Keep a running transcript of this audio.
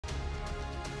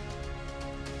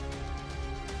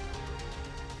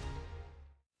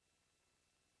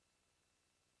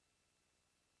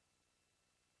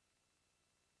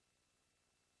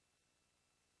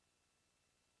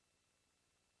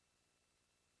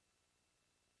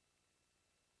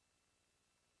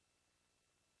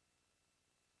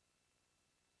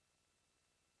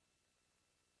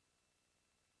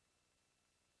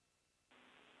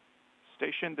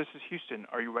Station, this is Houston.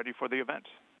 Are you ready for the event?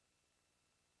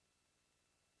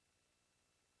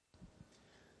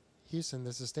 Houston,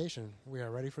 this is Station. We are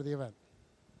ready for the event.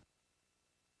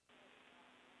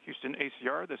 Houston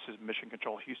ACR, this is Mission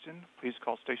Control Houston. Please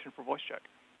call station for voice check.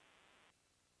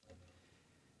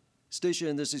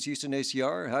 Station, this is Houston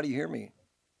ACR. How do you hear me?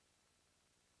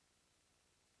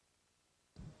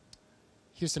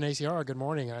 Houston ACR, good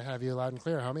morning. I have you loud and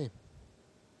clear. How me?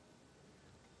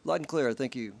 Loud and clear,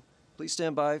 thank you. Please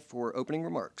stand by for opening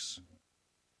remarks.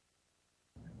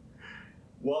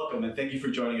 Welcome and thank you for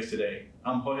joining us today.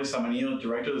 I'm Jorge Samanillo,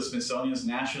 Director of the Smithsonian's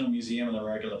National Museum of the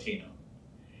American Latino.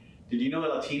 Did you know that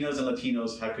Latinos and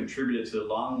Latinos have contributed to the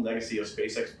long legacy of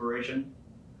space exploration?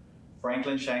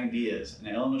 Franklin Chang Diaz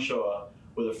and Ellen Ochoa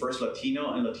were the first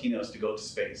Latino and Latinos to go to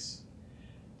space.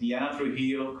 Diana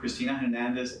Trujillo, Cristina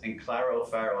Hernandez, and Clara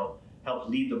O'Farrell helped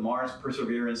lead the Mars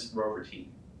Perseverance rover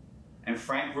team. And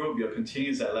Frank Rubio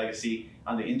continues that legacy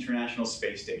on the International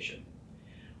Space Station.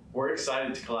 We're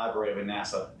excited to collaborate with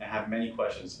NASA and have many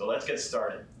questions, but let's get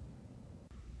started.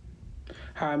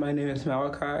 Hi, my name is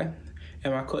Malachi,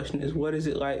 and my question is, what is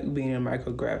it like being in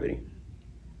microgravity?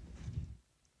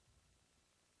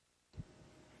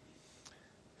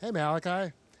 Hey,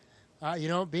 Malachi. You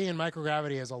know, being in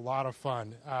microgravity is a lot of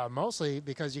fun, mostly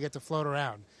because you get to float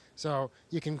around. So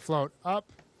you can float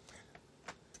up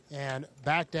and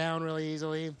back down really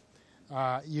easily.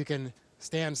 You can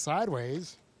stand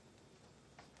sideways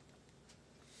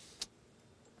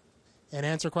and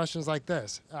answer questions like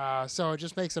this. So it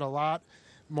just makes it a lot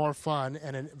more fun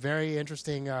and a very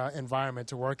interesting environment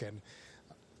to work in.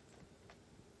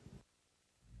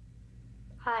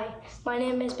 Hi, my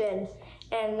name is Ben,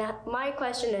 and my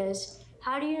question is,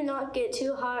 how do you not get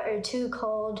too hot or too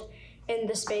cold in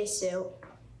the spacesuit?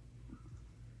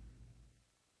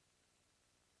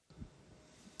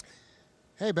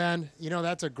 Hey, Ben, you know,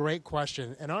 that's a great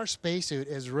question. And our spacesuit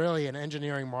is really an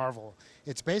engineering marvel.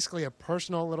 It's basically a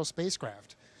personal little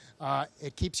spacecraft.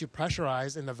 It keeps you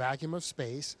pressurized in the vacuum of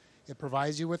space. It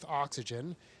provides you with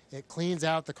oxygen. It cleans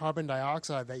out the carbon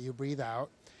dioxide that you breathe out.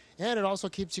 And it also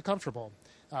keeps you comfortable.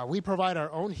 We provide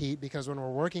our own heat because when we're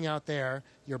working out there,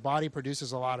 your body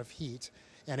produces a lot of heat.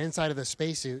 And inside of the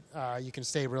spacesuit, you can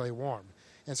stay really warm.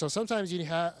 And so sometimes you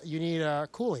need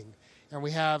cooling. And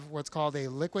we have what's called a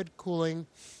liquid cooling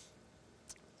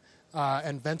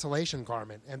and ventilation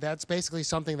garment. And that's basically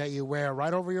something that you wear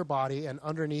right over your body and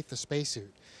underneath the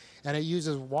spacesuit. And it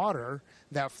uses water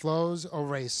that flows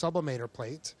over a sublimator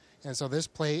plate. And so this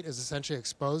plate is essentially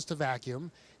exposed to vacuum,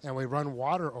 and we run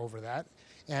water over that.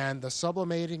 And the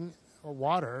sublimating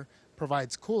water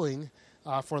provides cooling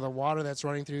for the water that's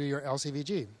running through your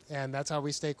LCVG. And that's how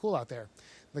we stay cool out there.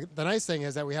 The nice thing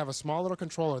is that we have a small little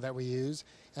controller that we use,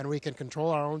 and we can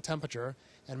control our own temperature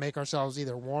and make ourselves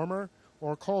either warmer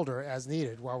or colder as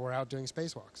needed while we're out doing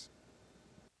spacewalks.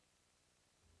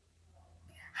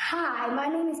 Hi, my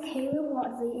name is Caleb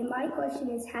Wadley, and my question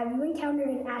is, have you encountered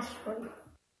an asteroid?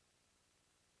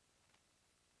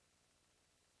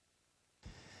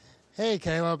 Hey,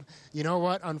 Caleb. You know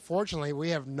what? Unfortunately, we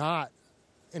have not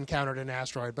encountered an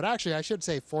asteroid. But actually, I should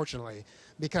say fortunately,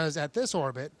 because at this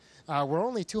orbit, we're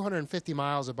only 250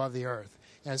 miles above the Earth.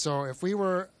 And so if we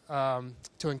were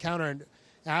to encounter an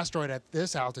asteroid at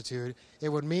this altitude, it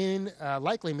would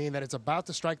likely mean that it's about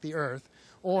to strike the Earth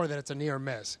or that it's a near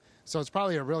miss. So it's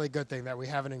probably a really good thing that we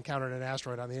haven't encountered an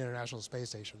asteroid on the International Space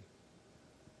Station.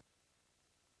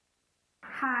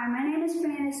 Hi, my name is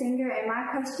Fernanda Singer, and my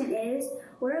question is,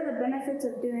 what are the benefits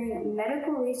of doing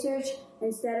medical research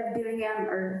instead of doing it on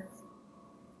Earth?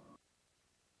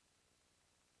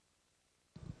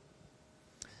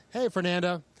 Hey,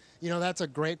 Fernanda. You know, that's a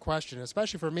great question,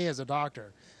 especially for me as a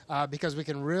doctor, because we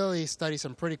can really study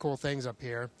some pretty cool things up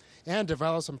here and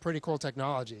develop some pretty cool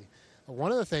technology.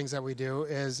 One of the things that we do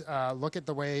is look at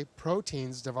the way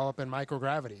proteins develop in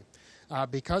microgravity.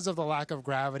 Because of the lack of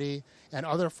gravity and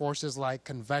other forces like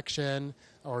convection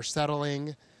or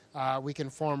settling, we can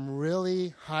form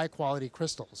really high-quality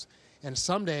crystals. And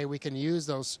someday we can use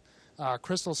those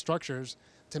crystal structures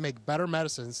to make better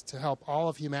medicines to help all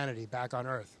of humanity back on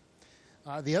Earth.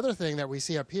 The other thing that we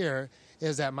see up here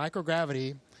is that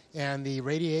microgravity and the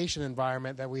radiation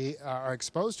environment that we are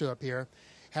exposed to up here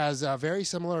has very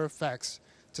similar effects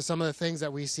to some of the things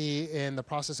that we see in the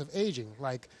process of aging,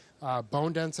 like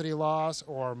bone density loss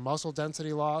or muscle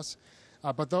density loss.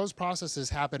 But those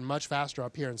processes happen much faster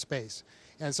up here in space.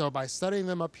 And so by studying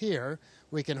them up here,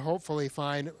 we can hopefully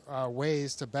find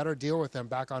ways to better deal with them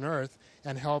back on Earth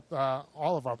and help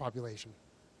all of our population.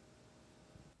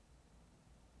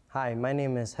 Hi, my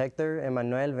name is Hector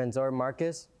Emmanuel Benzor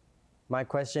Marquez. My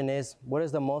question is, what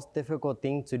is the most difficult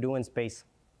thing to do in space?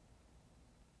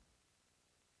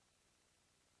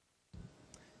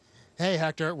 Hey,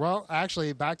 Hector. Well,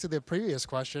 actually, back to the previous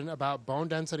question about bone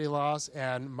density loss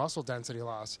and muscle density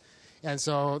loss. And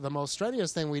so the most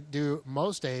strenuous thing we do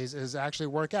most days is actually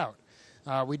work out.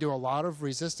 We do a lot of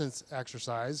resistance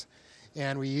exercise,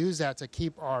 and we use that to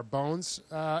keep our bones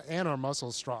and our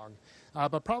muscles strong.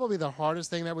 But probably the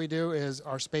hardest thing that we do is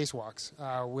our spacewalks.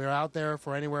 We're out there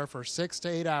for anywhere for 6 to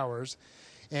 8 hours,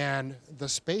 and the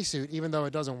spacesuit, even though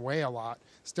it doesn't weigh a lot,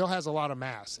 still has a lot of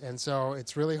mass, and so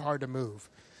it's really hard to move.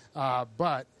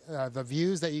 But the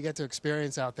views that you get to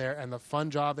experience out there and the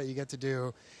fun job that you get to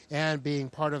do and being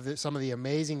part of some of the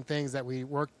amazing things that we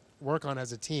work on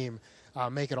as a team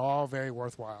make it all very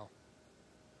worthwhile.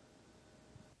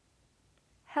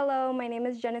 Hello, my name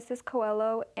is Genesis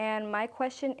Coelho, and my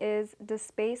question is, does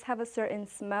space have a certain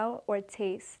smell or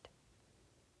taste?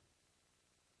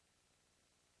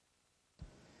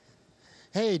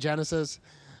 Hey, Genesis.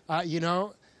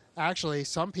 Actually,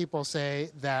 some people say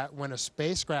that when a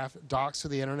spacecraft docks to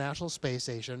the International Space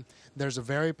Station, there's a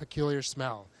very peculiar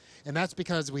smell. And that's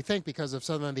because of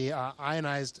some of the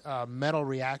ionized metal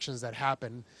reactions that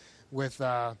happen with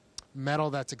metal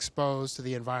that's exposed to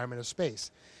the environment of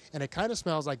space. And it kind of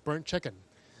smells like burnt chicken.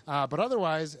 But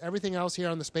otherwise, everything else here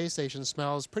on the space station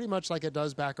smells pretty much like it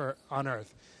does back on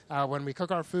Earth. When we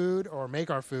cook our food or make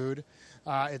our food,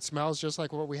 it smells just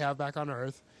like what we have back on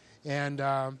Earth. And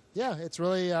it's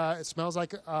really, it smells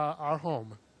like our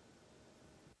home.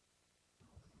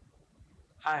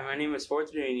 Hi, my name is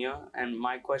Fortunio, and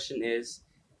my question is,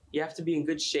 you have to be in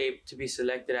good shape to be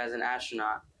selected as an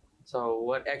astronaut. So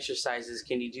what exercises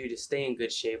can you do to stay in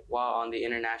good shape while on the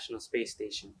International Space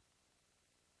Station?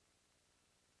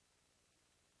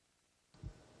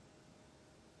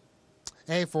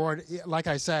 Hey, Ford, like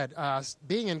I said,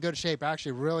 being in good shape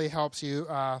actually really helps you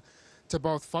to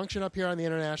both function up here on the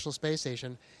International Space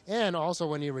Station and also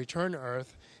when you return to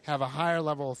Earth, have a higher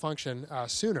level of function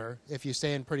sooner if you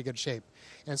stay in pretty good shape.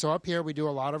 And so up here we do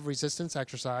a lot of resistance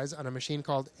exercise on a machine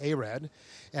called ARED,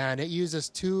 and it uses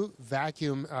 2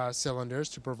 vacuum cylinders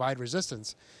to provide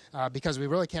resistance because we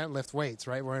really can't lift weights,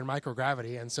 right? We're in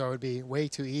microgravity, and so it would be way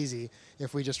too easy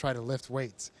if we just try to lift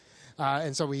weights.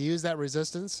 And so we use that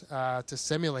resistance to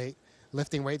simulate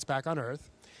lifting weights back on Earth.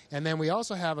 And then we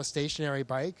also have a stationary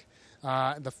bike.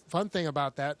 The fun thing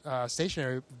about that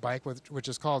stationary bike, which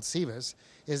is called Cevis,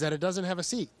 is that it doesn't have a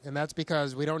seat. And that's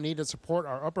because we don't need to support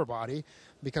our upper body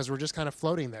because we're just kind of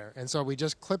floating there. And so we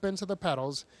just clip into the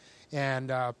pedals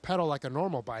and pedal like a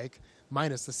normal bike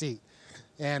minus the seat.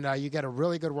 And you get a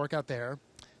really good workout there.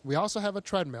 We also have a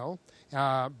treadmill.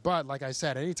 But like I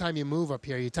said, anytime you move up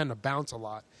here, you tend to bounce a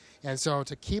lot. And so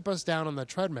to keep us down on the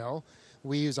treadmill,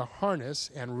 we use a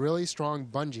harness and really strong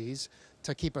bungees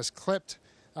to keep us clipped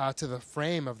to the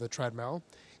frame of the treadmill.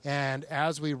 And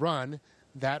as we run,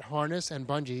 that harness and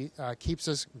bungee keeps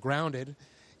us grounded,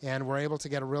 and we're able to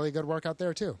get a really good workout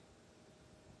there too.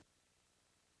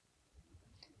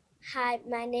 Hi,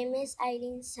 my name is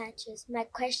Eileen Sanchez. My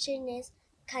question is,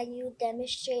 can you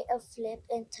demonstrate a flip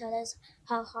and tell us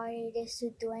how hard it is to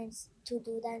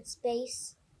do that in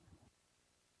space?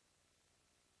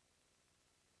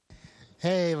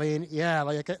 Hey, Lean. Yeah,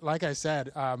 like I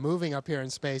said, moving up here in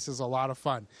space is a lot of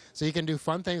fun. So you can do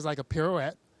fun things like a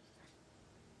pirouette,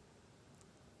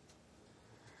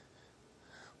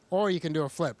 or you can do a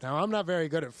flip. Now, I'm not very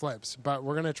good at flips, but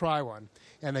we're going to try one.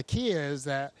 And the key is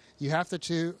that you have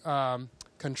to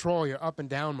control your up and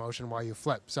down motion while you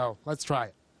flip. So let's try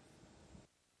it.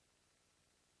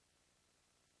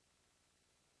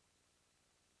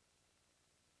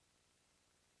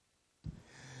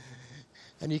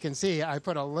 And you can see I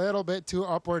put a little bit too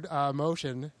upward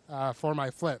motion for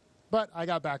my flip, but I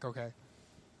got back okay.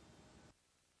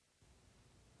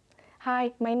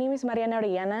 Hi, my name is Mariana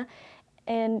Orellana,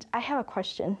 and I have a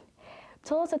question.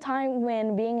 Tell us a time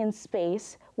when being in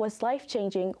space was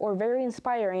life-changing or very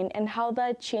inspiring, and how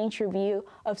that changed your view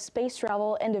of space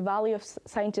travel and the value of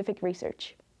scientific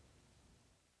research.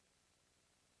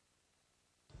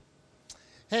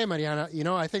 Hey, Mariana.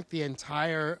 I think the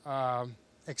entire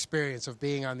experience of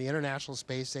being on the International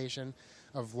Space Station,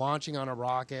 of launching on a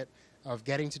rocket, of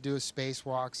getting to do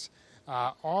spacewalks,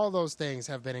 all those things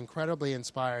have been incredibly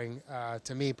inspiring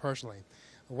to me personally.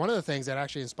 One of the things that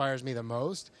actually inspires me the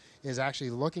most is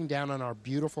actually looking down on our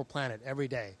beautiful planet every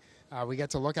day. We get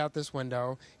to look out this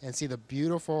window and see the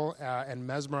beautiful and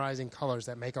mesmerizing colors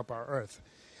that make up our Earth.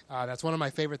 That's one of my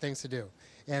favorite things to do.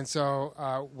 And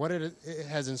so what it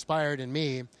has inspired in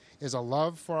me is a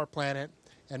love for our planet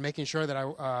and making sure that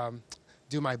I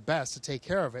do my best to take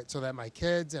care of it so that my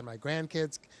kids and my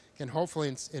grandkids can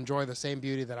hopefully enjoy the same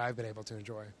beauty that I've been able to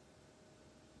enjoy.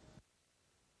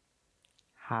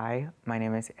 Hi, my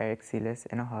name is Eric Siles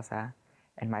Hinojosa,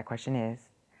 And my question is,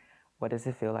 what does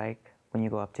it feel like when you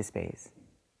go up to space?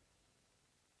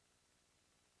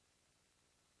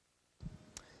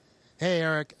 Hey,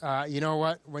 Eric, you know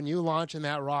what? When you launch in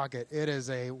that rocket, it is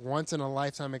a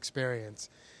once-in-a-lifetime experience.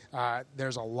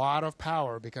 There's a lot of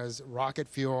power because rocket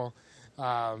fuel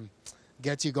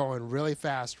gets you going really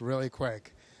fast, really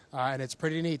quick. And it's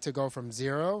pretty neat to go from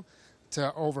 0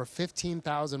 to over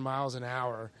 15,000 miles an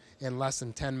hour in less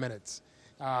than 10 minutes.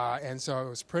 And so it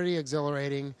was pretty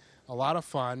exhilarating, a lot of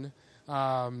fun.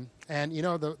 And, you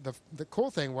know, the cool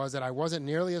thing was that I wasn't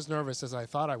nearly as nervous as I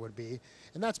thought I would be.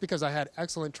 And that's because I had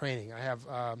excellent training. I have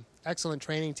excellent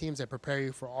training teams that prepare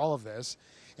you for all of this.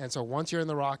 And so once you're in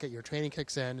the rocket, your training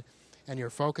kicks in, and you're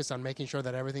focused on making sure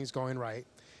that everything's going right.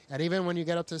 And even when you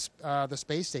get up to the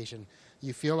space station,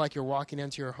 you feel like you're walking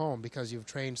into your home because you've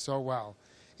trained so well.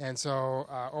 And so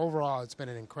overall, it's been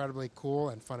an incredibly cool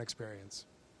and fun experience.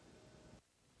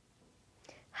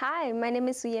 Hi, my name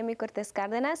is Suyemi Cortez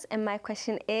Cárdenas, and my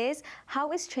question is,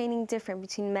 how is training different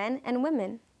between men and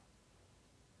women?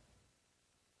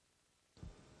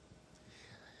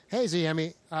 Hey,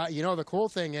 Zuyemi, you know, the cool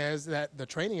thing is that the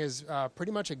training is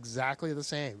pretty much exactly the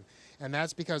same. And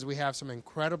that's because we have some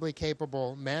incredibly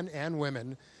capable men and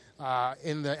women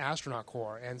in the astronaut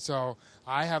corps. And so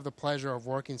I have the pleasure of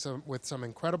working with some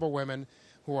incredible women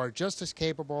who are just as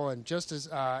capable and just as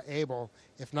able,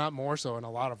 if not more so in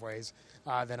a lot of ways,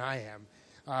 than I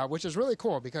am, which is really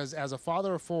cool because as a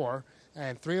father of 4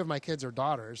 and 3 of my kids are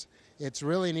daughters, it's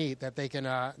really neat that they can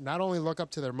not only look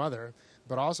up to their mother,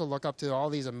 but also look up to all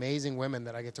these amazing women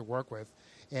that I get to work with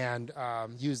and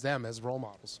use them as role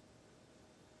models.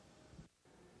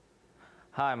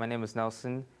 Hi, my name is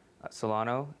Nelson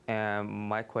Solano, and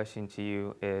my question to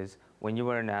you is, when you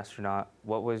were an astronaut,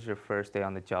 what was your first day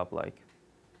on the job like?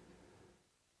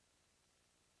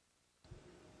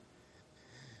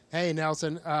 Hey,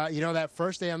 Nelson, you know, that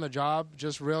first day on the job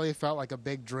just really felt like a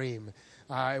big dream.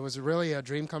 It was really a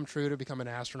dream come true to become an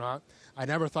astronaut. I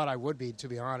never thought I would be, to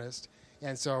be honest.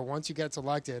 And so once you get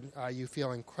selected, you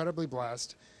feel incredibly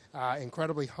blessed,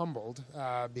 incredibly humbled,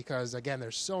 because, again,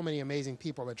 there's so many amazing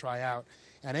people that try out,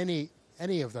 and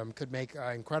any of them could make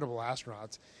incredible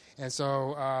astronauts. And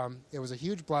so it was a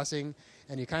huge blessing,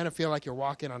 and you kind of feel like you're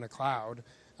walking on a cloud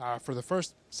for the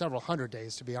first several hundred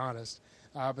days, to be honest.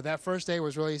 But that first day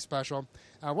was really special.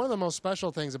 One of the most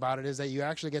special things about it is that you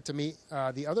actually get to meet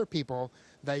the other people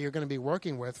that you're going to be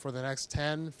working with for the next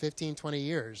 10, 15, 20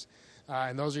 years.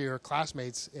 And those are your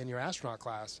classmates in your astronaut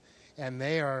class. And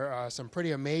they are some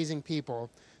pretty amazing people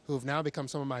who've now become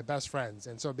some of my best friends.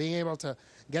 And so being able to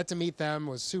get to meet them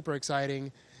was super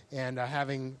exciting. And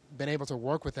having been able to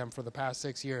work with them for the past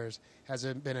 6 years has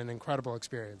been an incredible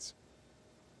experience.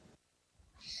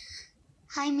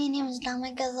 Hi, my name is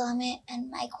Dominic Gazame,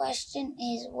 and my question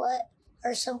is, what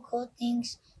are some cool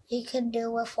things you can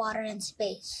do with water in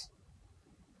space?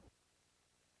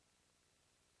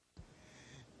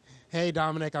 Hey,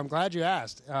 Dominic, I'm glad you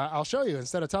asked. I'll show you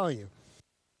instead of telling you.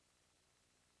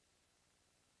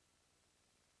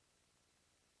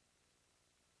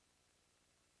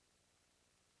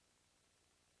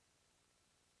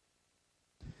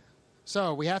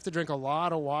 So we have to drink a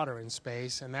lot of water in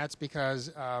space, and that's because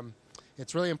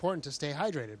it's really important to stay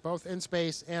hydrated, both in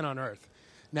space and on Earth.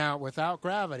 Now, without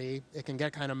gravity, it can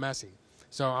get kind of messy.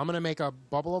 So I'm going to make a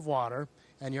bubble of water,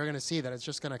 and you're going to see that it's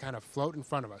just going to kind of float in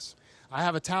front of us. I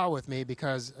have a towel with me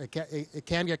because it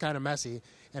can get kind of messy,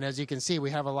 and as you can see,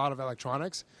 we have a lot of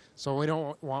electronics, so we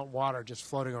don't want water just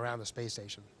floating around the space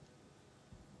station.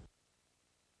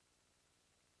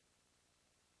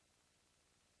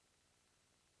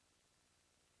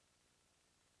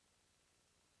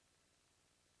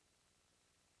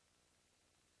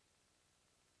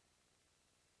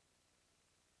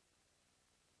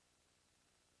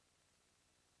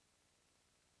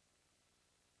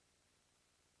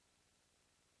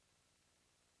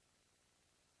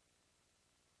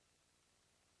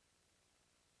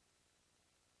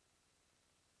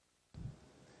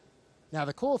 Now,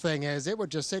 the cool thing is it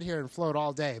would just sit here and float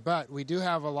all day, but we do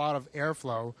have a lot of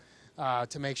airflow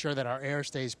to make sure that our air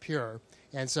stays pure,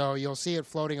 and so you'll see it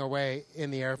floating away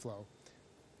in the airflow.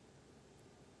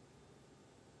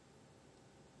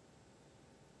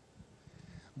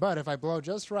 But if I blow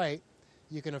just right,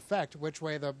 you can affect which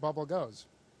way the bubble goes.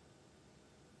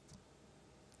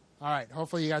 All right,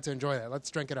 hopefully you got to enjoy that.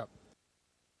 Let's drink it up.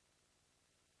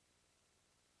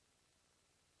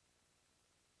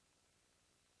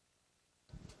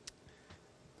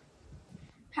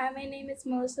 Hi, my name is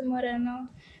Melissa Moreno.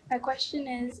 My question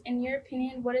is, in your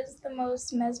opinion, what is the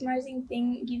most mesmerizing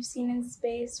thing you've seen in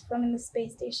space from in the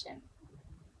space station?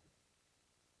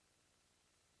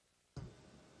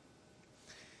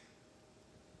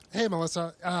 Hey,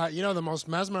 Melissa. The most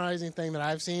mesmerizing thing that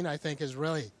I've seen, I think, is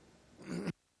really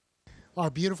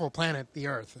our beautiful planet, the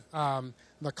Earth.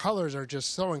 The colors are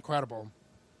just so incredible.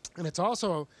 And it's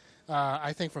also,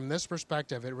 I think from this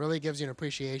perspective, it really gives you an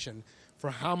appreciation for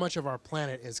how much of our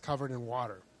planet is covered in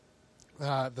water.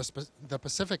 The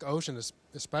Pacific Ocean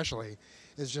especially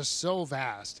is just so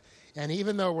vast. And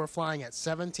even though we're flying at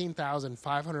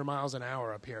 17,500 miles an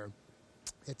hour up here,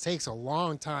 it takes a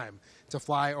long time to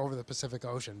fly over the Pacific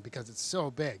Ocean because it's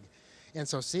so big. And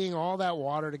so seeing all that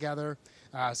water together,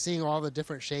 seeing all the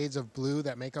different shades of blue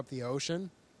that make up the ocean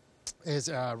has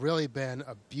really been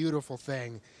a beautiful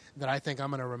thing that I think I'm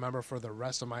going to remember for the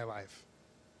rest of my life.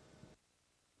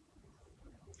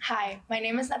 Hi, my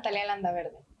name is Natalia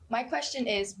Landaverde. My question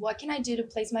is, what can I do to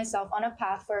place myself on a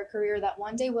path for a career that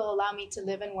one day will allow me to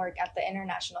live and work at the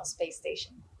International Space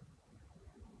Station?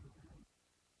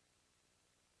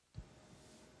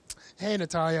 Hey,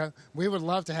 Natalia, we would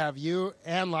love to have you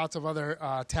and lots of other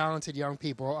talented young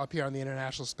people up here on the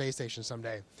International Space Station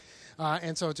someday.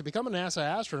 And so to become a NASA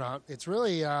astronaut, it's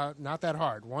really not that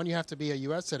hard. One, you have to be a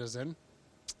U.S. citizen.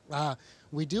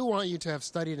 We do want you to have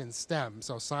studied in STEM,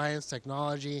 so science,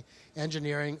 technology,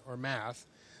 engineering, or math.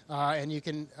 And you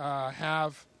can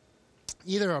have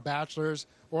either a bachelor's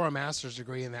or a master's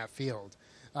degree in that field.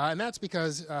 And that's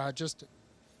because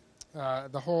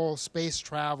the whole space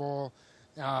travel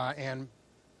and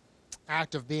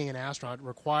act of being an astronaut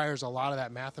requires a lot of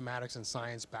that mathematics and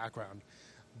science background.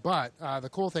 But the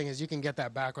cool thing is you can get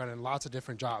that background in lots of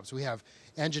different jobs. We have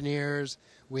engineers,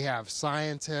 we have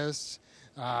scientists,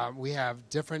 we have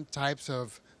different types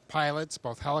of pilots,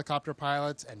 both helicopter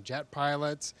pilots and jet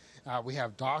pilots. We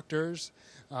have doctors,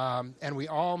 and we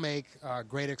all make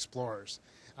great explorers.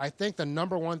 I think the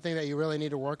number one thing that you really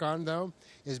need to work on, though,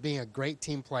 is being a great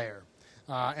team player.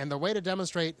 And the way to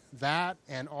demonstrate that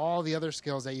and all the other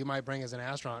skills that you might bring as an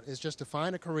astronaut is just to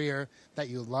find a career that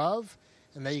you love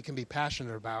and that you can be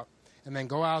passionate about, and then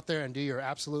go out there and do your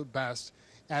absolute best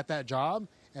at that job.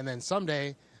 And then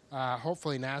someday,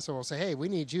 hopefully NASA will say, hey, we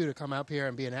need you to come up here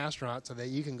and be an astronaut so that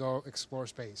you can go explore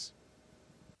space.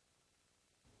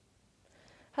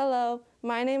 Hello,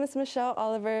 my name is Michelle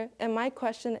Oliver, and my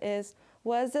question is,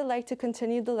 what is it like to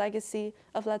continue the legacy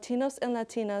of Latinos and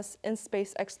Latinas in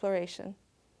space exploration?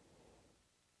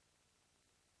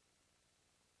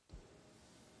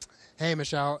 Hey,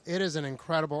 Michelle, it is an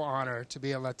incredible honor to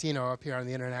be a Latino up here on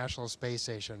the International Space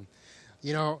Station.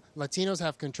 You know, Latinos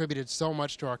have contributed so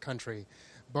much to our country,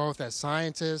 both as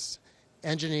scientists,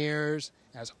 engineers,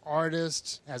 as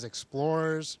artists, as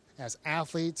explorers, as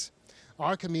athletes.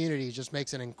 Our community just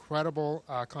makes an incredible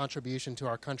contribution to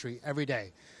our country every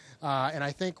day. And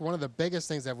I think one of the biggest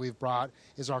things that we've brought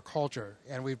is our culture.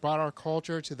 And we've brought our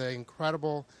culture to the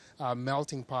incredible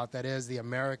melting pot that is the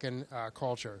American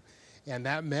culture. And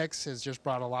that mix has just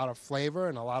brought a lot of flavor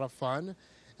and a lot of fun.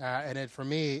 For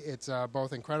me, it's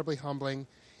both incredibly humbling,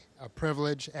 a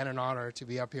privilege, and an honor to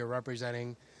be up here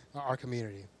representing our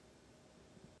community.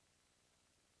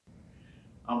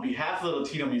 On behalf of the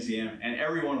Latino Museum and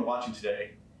everyone watching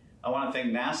today, I want to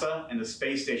thank NASA and the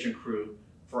Space Station crew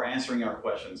for answering our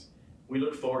questions. We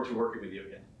look forward to working with you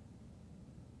again.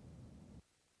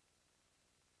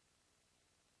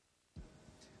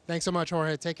 Thanks so much,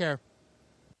 Jorge. Take care.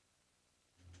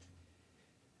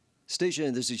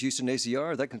 Station, this is Houston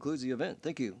ACR. That concludes the event.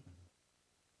 Thank you.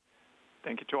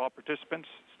 Thank you to all participants.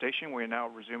 Station, we are now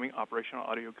resuming operational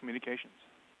audio communications.